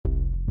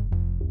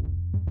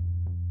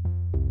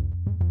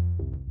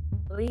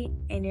Chloe,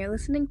 and you're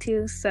listening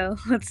to So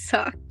Let's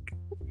Talk.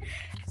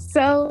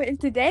 So, in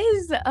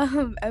today's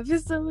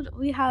episode,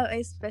 we have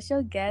a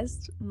special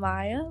guest,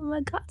 Maya,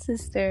 my god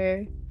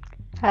sister.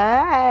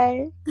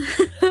 Hi.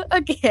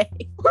 Okay.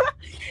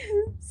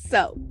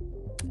 So,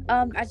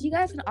 as you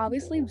guys can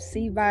obviously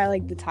see by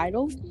the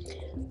title,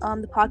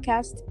 the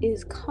podcast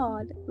is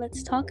called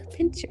Let's Talk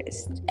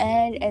Pinterest.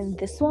 And in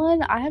this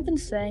one, I have been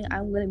saying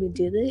I'm gonna be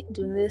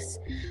doing this.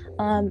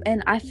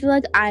 And I feel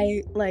like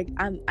I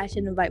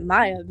should invite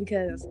Maya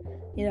because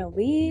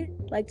we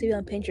like to be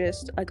on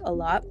Pinterest a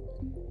lot.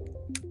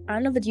 I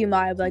don't know if it's you,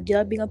 Maya, but do you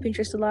like being on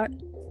Pinterest a lot?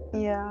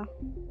 Yeah.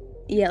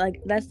 Yeah,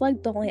 that's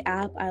the only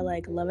app I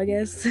love, I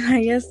guess.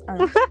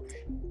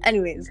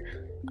 Anyways,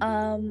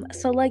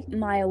 so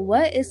Maya,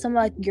 what is some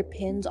of your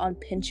pins on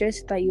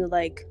Pinterest that you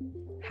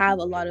have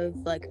a lot of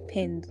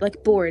pins,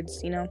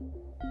 boards, Well,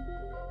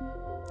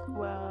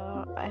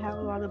 I have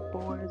a lot of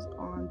boards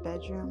on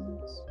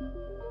bedrooms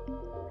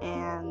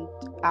and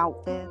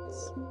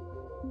outfits.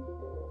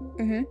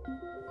 Mhm.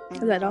 And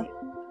Is that all?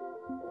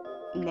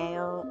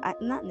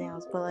 not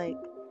nails, but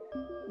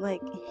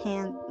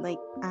hand, I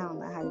don't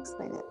know how to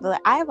explain it, but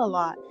I have a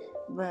lot,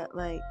 but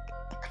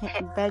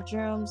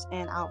bedrooms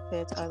and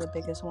outfits are the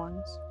biggest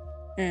ones.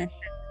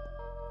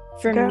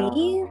 For Girl.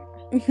 me,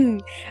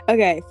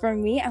 okay, for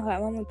me, I'm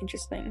on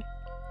Pinterest thing.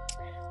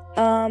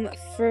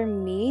 For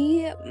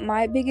me,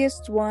 my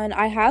biggest one,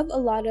 I have a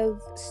lot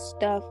of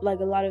stuff, a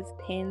lot of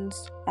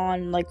pins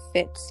on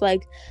fits.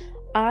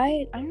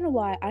 I don't know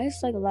why, I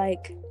just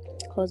like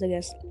clothes, I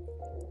guess.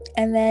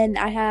 And then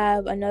I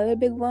have another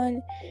big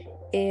one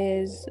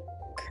is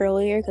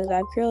curly hair because I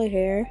have curly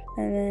hair.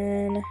 And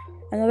then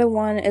another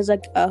one is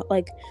it's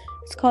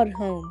called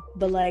home,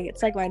 but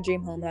it's my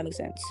dream home. That makes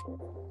sense.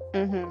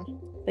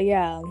 But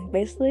yeah,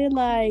 basically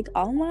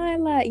all my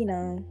I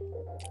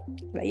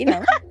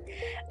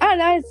don't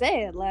know how to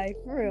say it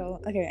for real.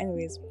 Okay,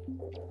 anyways.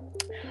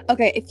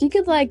 Okay, if you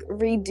could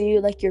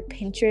redo your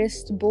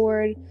Pinterest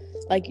board,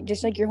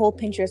 just your whole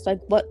Pinterest,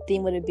 what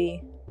theme would it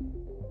be?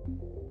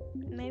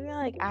 Maybe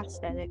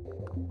aesthetic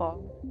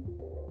fall.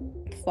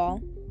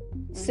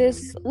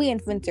 Sis, we in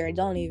winter,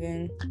 don't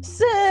even.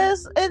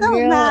 Sis, it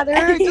don't matter.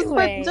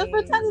 Anyway. Just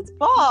pretend it's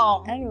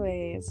fall.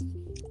 Anyways,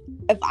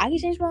 if I could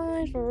change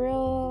mine for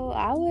real,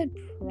 I would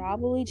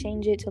probably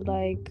change it to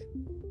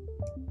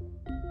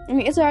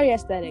it's already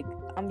aesthetic,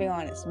 I'm being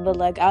honest,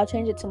 but I'll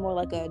change it to more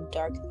a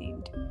dark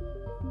themed.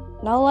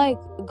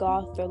 Not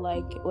goth or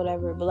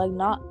whatever, but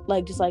not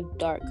just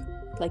dark.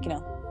 I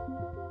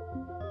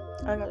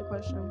got a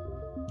question.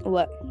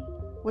 What?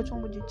 Which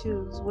one would you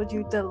choose? Would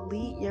you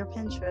delete your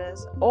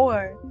Pinterest,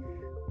 or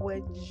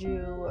would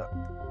you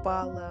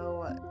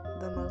follow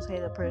the most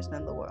hated person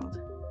in the world?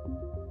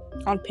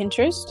 On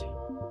Pinterest?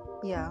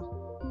 Yeah.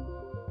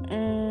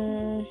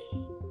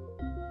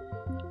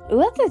 Ooh,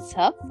 that's a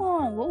tough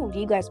one. What would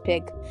you guys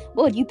pick?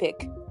 What would you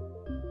pick?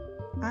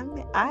 I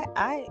mean,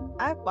 I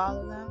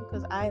follow them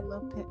because I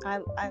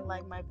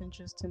like my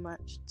Pinterest too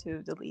much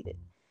to delete it.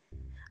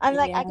 I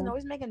can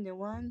always make a new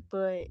one,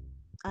 but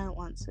I don't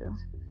want to.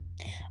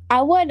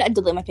 I would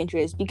delete my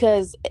Pinterest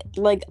because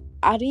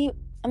I'll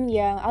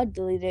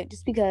delete it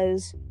just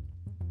because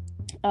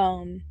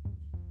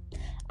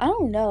I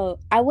don't know.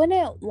 I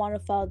wouldn't want to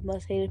follow the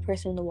most hated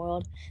person in the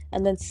world,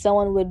 and then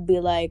someone would be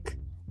like,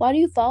 "Why do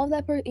you follow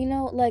that person?"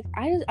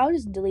 I'll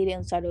just delete it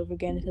and start over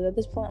again because at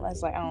this point, I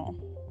don't know.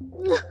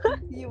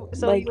 You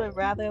would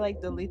rather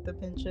delete the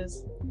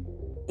Pinterest?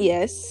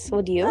 Yes.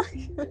 What do you?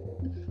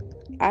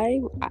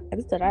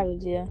 That's what I would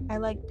do. I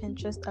like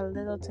Pinterest a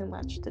little too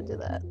much to do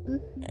that.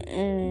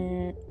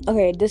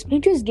 Okay, does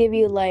Pinterest give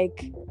you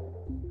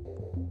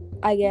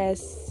I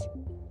guess?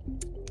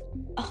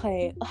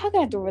 Okay, how can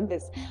I have to word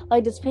this?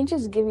 Does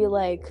Pinterest give you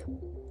a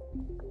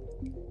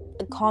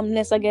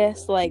calmness? I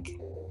guess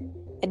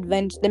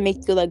adventure that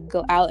makes you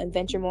go out and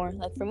venture more.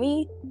 For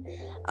me,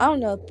 I don't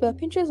know, but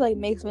Pinterest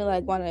makes me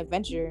want to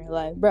adventure.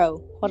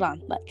 Bro, hold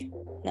on,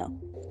 no.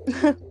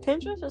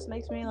 Pinterest just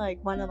makes me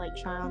want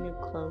to try on new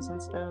clothes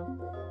and stuff.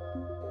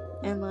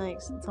 And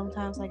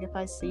sometimes if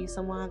I see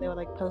someone, they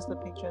would post a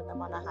picture of them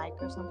on a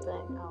hike or something.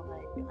 I'll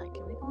be like,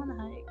 can we go on a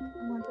hike?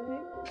 I want to do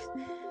it.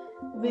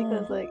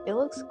 Because it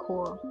looks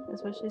cool,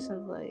 especially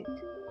since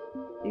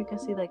you can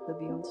see the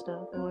view and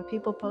stuff. And when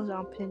people post it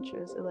on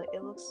Pinterest,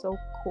 it looks so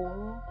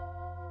cool.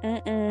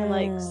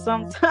 And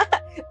sometimes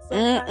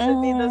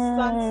it'd be the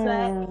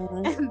sunset,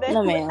 and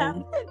then we have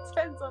the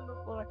tents on the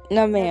floor.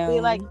 No, ma'am.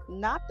 It'd be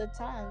not the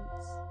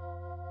tents.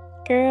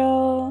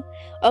 Girl.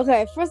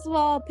 Okay, first of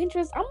all,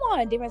 Pinterest, I'm on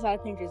a different side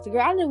of Pinterest. Girl,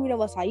 I don't even know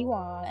what side you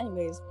on.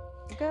 Anyways.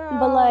 Girl.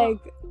 But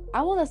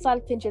I'm on the side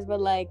of Pinterest, but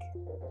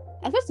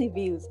especially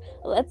views.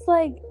 It's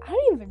I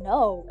don't even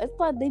know. It's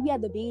they be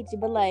at the beach,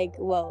 but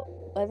whoa,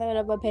 let's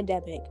have a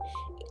pandemic.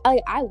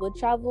 I would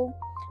travel,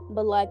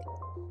 but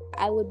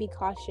I would be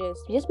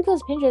cautious just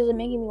because Pinterest is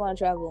making me want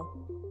to travel.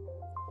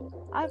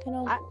 I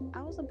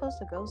was supposed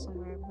to go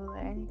somewhere, but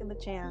I didn't get the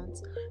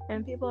chance.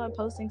 And people are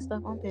posting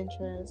stuff on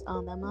Pinterest.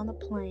 I'm on a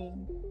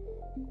plane,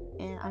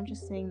 and I'm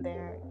just sitting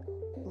there,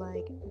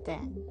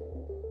 dang.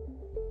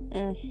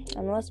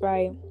 I know that's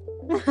right.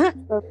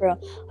 For real.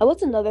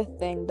 What's another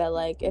thing that,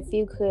 like, if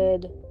you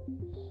could,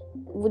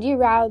 would you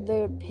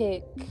rather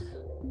pick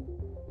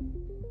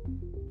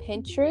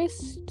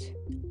Pinterest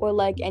or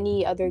like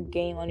any other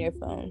game on your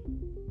phone?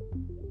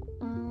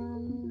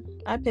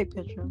 I pick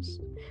pictures.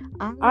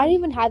 I don't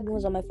even have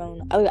games on my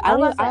phone. I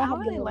don't have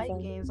really games on my like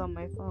phone. games on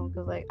my phone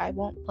because like I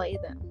won't play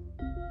them.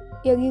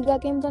 Yo, you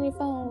got games on your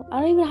phone? I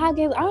don't even have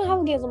games. I don't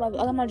have games on my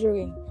phone. I'm not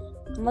joking.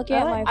 I'm looking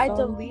at my phone. I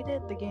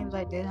deleted the games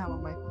I did have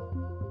on my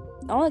phone.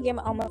 The only game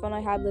on my phone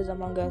I have is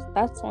Among Us.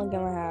 That's the only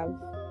game I have.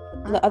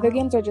 The other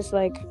games are just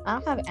like, I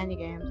don't have any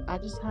games. I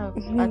just have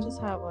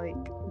like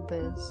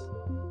this.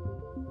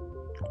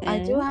 I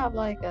do have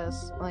like a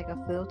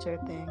filter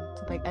thing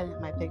to like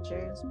edit my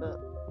pictures, but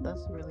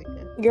that's really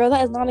it. Girl,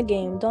 that is not a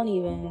game. Don't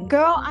even.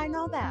 Girl, I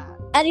know that.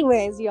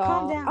 Anyways, y'all,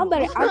 calm down.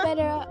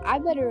 I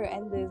better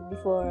end this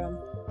before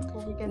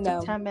we get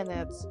to 10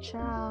 minutes.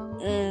 Ciao.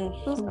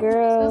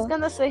 Girl, who's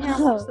gonna sit here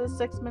and watch this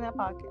 6-minute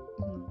podcast?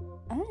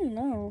 I don't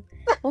know.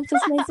 What's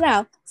this next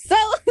now? So,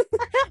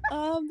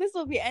 this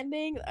will be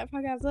ending our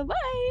podcast. So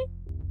bye.